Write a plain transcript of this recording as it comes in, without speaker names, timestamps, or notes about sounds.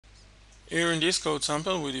Here in this code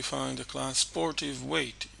sample, we define the class sportive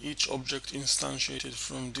weight. Each object instantiated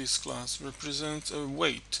from this class represents a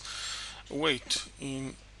weight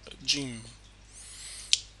in gym.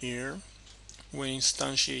 Here, when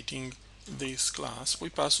instantiating this class, we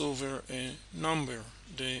pass over a number,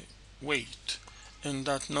 the weight, and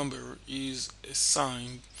that number is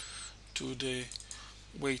assigned to the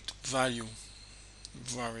weight value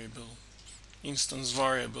variable, instance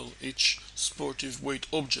variable each sportive weight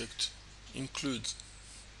object includes.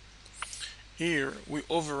 Here we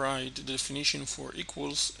override the definition for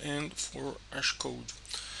equals and for hashCode.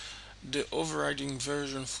 The overriding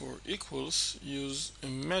version for equals use a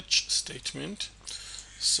match statement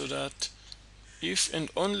so that if and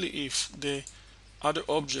only if the other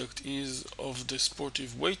object is of the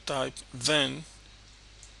sportive weight type, then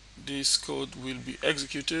this code will be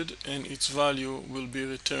executed and its value will be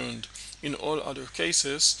returned. In all other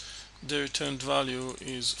cases, the returned value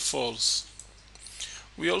is false.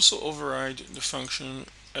 We also override the function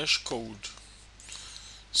hashCode.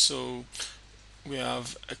 So we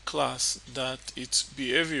have a class that its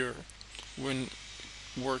behavior when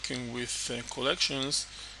working with collections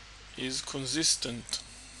is consistent.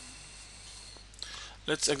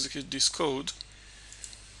 Let's execute this code.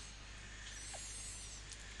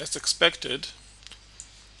 As expected,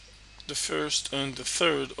 the first and the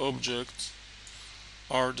third objects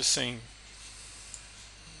are the same.